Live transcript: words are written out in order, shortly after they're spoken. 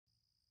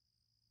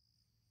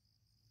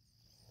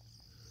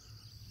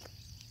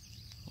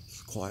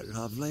quite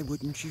lovely,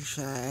 wouldn't you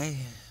say?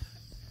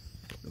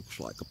 Looks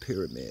like a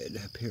pyramid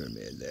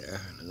there,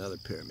 another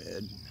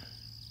pyramid.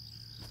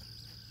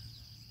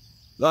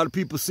 A lot of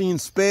people seeing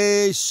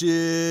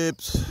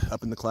spaceships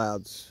up in the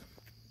clouds.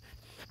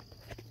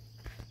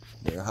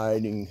 They're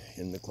hiding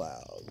in the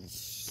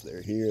clouds.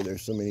 They're here,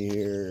 there's so many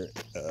here.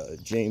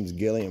 James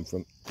Gilliam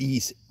from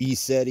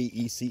ECETI,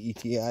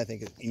 E-C-E-T-I, I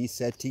think it's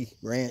ECETI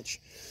Ranch.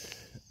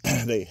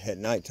 They, at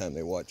nighttime,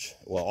 they watch,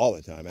 well, all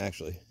the time,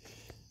 actually,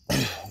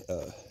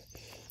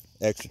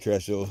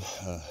 extraterrestrial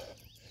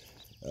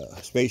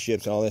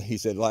spaceships and all that. He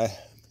said,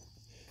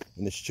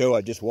 in the show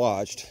I just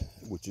watched,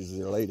 which is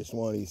their latest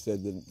one, he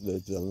said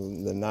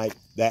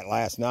that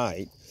last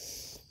night,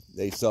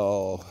 they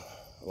saw,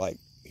 like,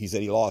 he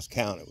said he lost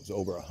count. It was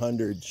over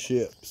 100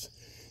 ships.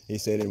 He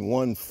said in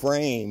one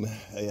frame,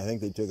 I think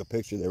they took a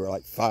picture, there were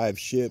like 5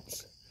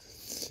 ships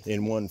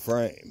in one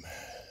frame.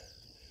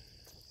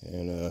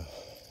 And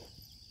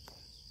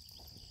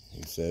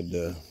he said,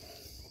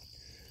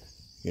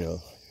 you know,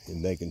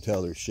 and they can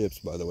tell they're ships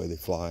by the way they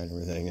fly and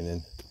everything, and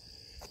then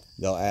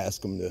they'll ask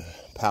them to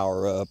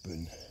power up,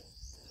 and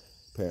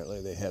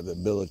apparently they have the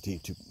ability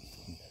to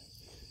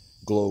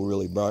glow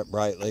really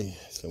brightly.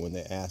 So when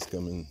they ask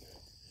them, and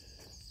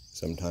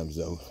sometimes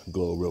they'll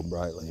glow real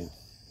brightly,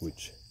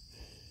 which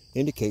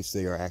indicates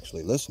they are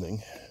actually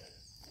listening.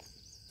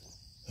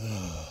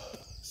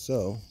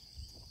 So,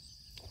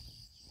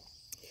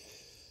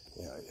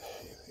 yeah,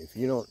 if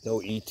you don't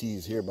know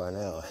ET's here by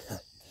now,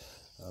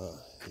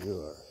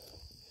 you are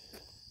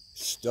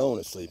stone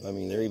asleep. I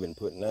mean, they're even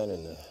putting that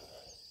in the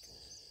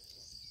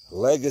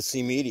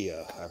legacy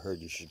media. I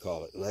heard you should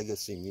call it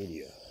legacy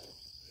media.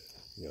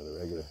 You know, the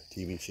regular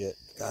TV shit.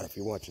 God, if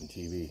you're watching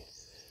TV,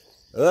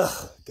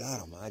 ugh, God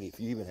almighty, if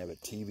you even have a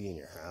TV in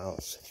your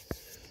house,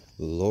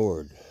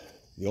 Lord,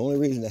 the only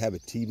reason to have a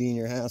TV in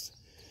your house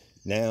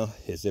now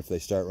is if they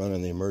start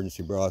running the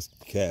emergency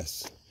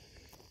broadcast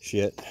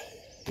shit,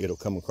 it'll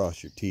come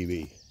across your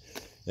TV.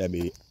 That'd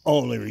be the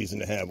only reason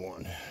to have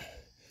one.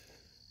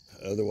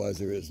 Otherwise,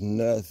 there is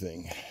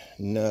nothing.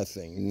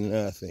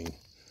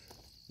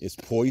 It's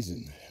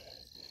poison.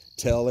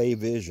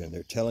 Television.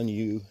 They're telling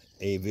you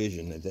a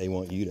vision that they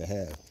want you to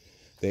have.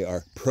 They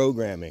are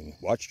programming.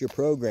 Watch your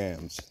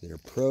programs. They're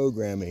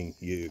programming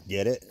you.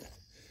 Get it?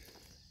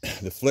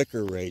 The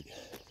flicker rate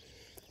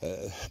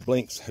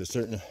blinks at a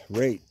certain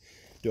rate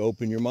to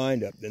open your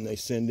mind up. Then they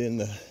send in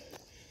the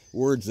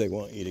words they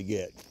want you to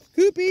get.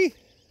 Coopy!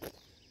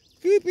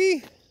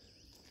 Coopy!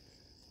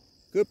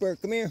 Cooper,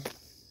 come here.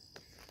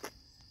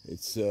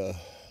 It's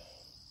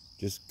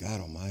just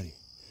God almighty.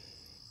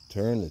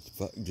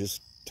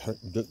 There's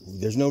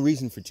no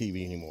reason for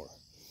TV anymore.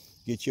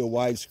 Get you a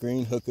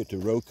widescreen, hook it to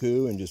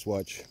Roku, and just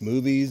watch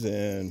movies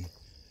and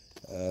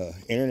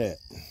internet,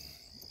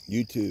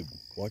 YouTube.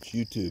 Watch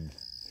YouTube.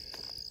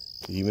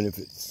 Even if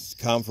it's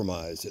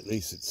compromised, at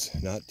least it's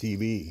not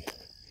TV.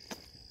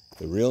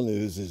 The real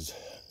news is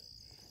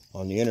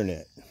on the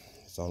internet.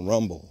 It's on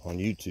Rumble, on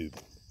YouTube,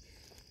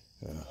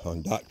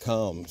 on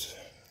 .coms.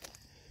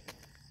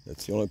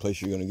 That's the only place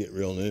you're going to get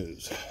real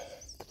news.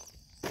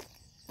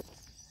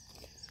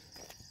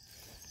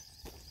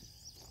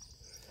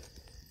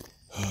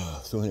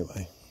 So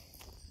anyway,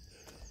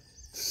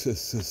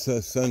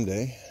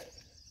 Sunday,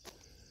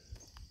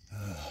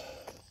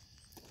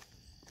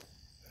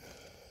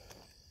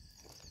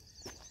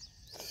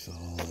 it's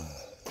all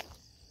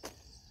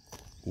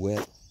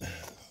wet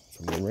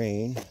from the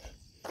rain.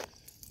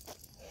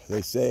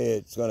 They say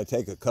it's going to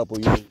take a couple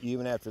years,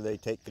 even after they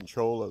take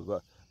control of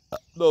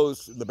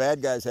the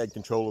bad guys had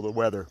control of the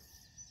weather.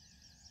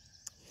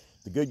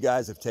 The good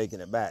guys have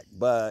taken it back,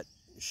 but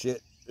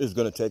shit is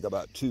going to take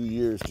about 2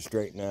 years to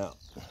straighten out.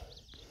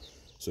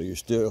 So you're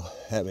still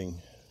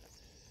having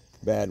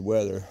bad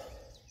weather,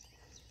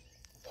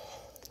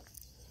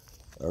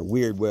 or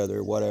weird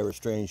weather, whatever,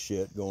 strange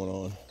shit going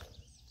on.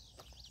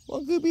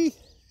 Well, Gooby.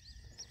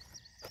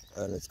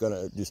 And it's going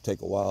to just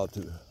take a while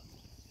to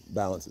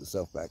balance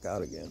itself back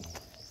out again.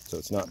 So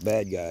it's not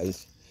bad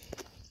guys.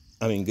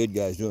 I mean, good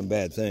guys doing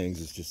bad things.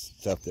 It's just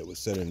stuff that was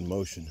set in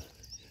motion.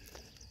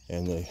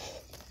 And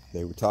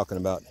they were talking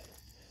about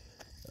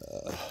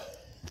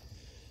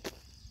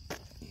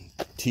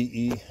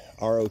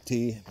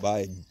T-E-R-O-T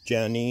by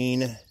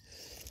Janine.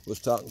 Was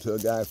talking to a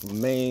guy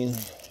from Maine,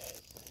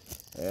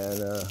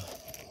 and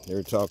they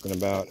were talking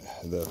about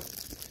the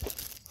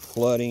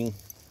flooding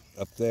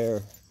up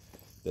there,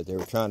 that they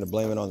were trying to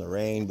blame it on the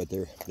rain, but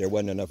there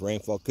wasn't enough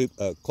rainfall.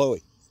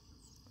 Chloe,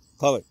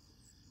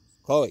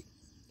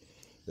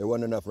 there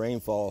wasn't enough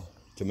rainfall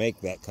to make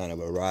that kind of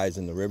a rise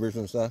in the rivers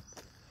and stuff.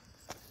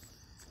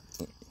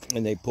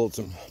 And they pulled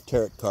some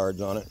tarot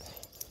cards on it.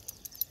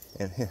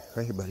 And here,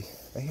 right here, buddy,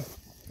 right here,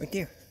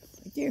 right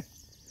there.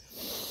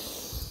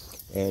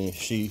 And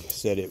she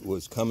said it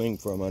was coming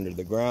from under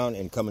the ground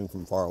and coming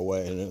from far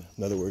away. In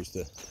other words,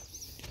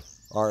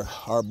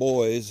 our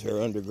boys are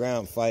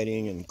underground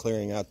fighting and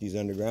clearing out these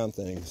underground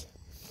things.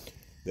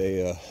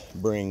 They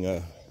bring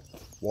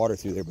water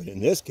through there, but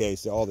in this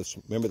case, all this,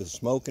 remember the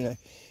smoke and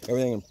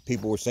everything, and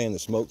people were saying the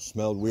smoke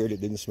smelled weird.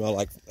 It didn't smell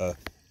like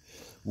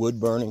wood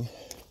burning.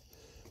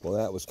 Well,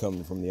 that was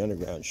coming from the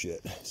underground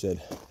shit.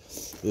 Said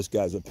this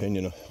guy's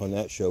opinion on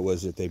that show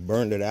was that they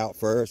burned it out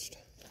first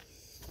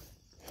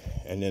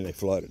and then they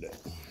flooded it.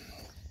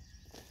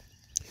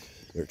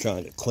 They're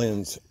trying to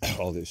cleanse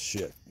all this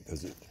shit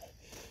because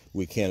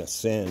we can't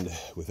ascend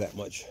with that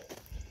much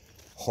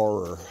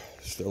horror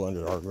still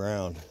under our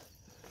ground.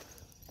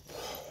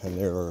 And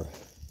there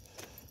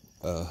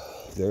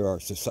are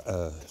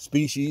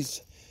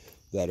species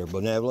that are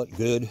benevolent,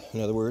 good,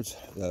 in other words,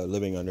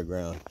 living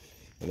underground.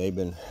 And they've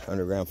been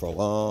underground for a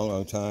long,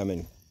 long time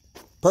and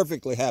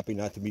perfectly happy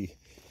not to be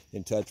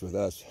in touch with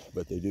us,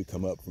 but they do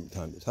come up from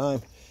time to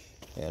time.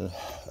 And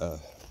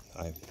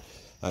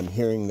I'm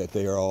hearing that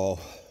they are all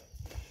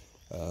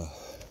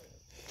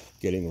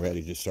getting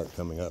ready to start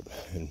coming up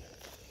and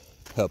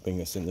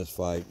helping us in this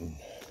fight, and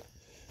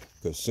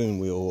because soon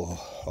we'll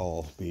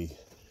all be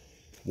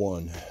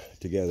one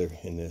together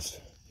in this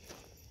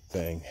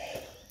thing,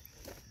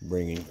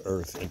 bringing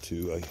Earth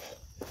into a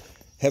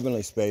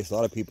heavenly space. A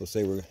lot of people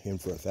say we're in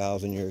for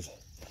 1,000 years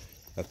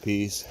of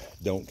peace.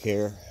 Don't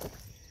care.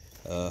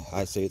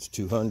 I say it's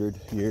 200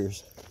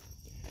 years.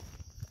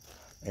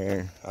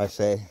 And I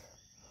say,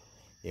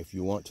 if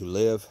you want to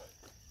live,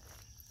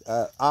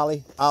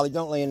 Ollie,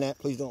 don't lay in that.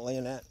 Please don't lay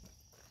in that.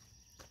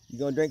 You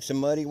gonna drink some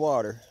muddy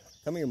water?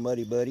 Come here,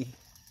 muddy buddy.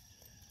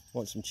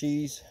 Want some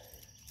cheese?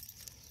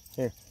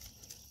 Here.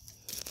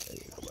 There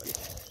you go, buddy.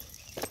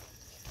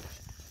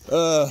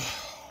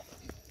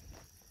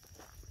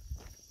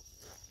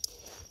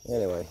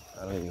 Anyway,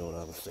 I don't even know what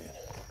I was saying.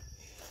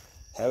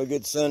 Have a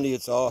good Sunday.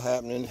 It's all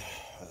happening.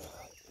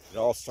 It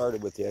all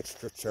started with the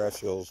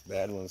extraterrestrials,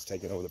 bad ones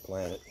taking over the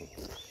planet. And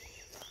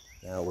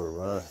now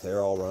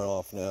they're all run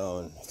off now,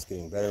 and it's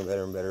getting better and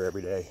better and better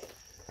every day.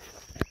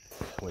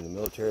 When the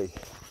military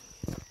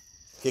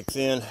kicks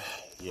in,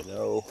 you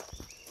know,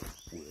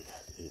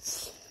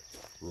 it's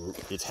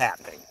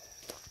happening.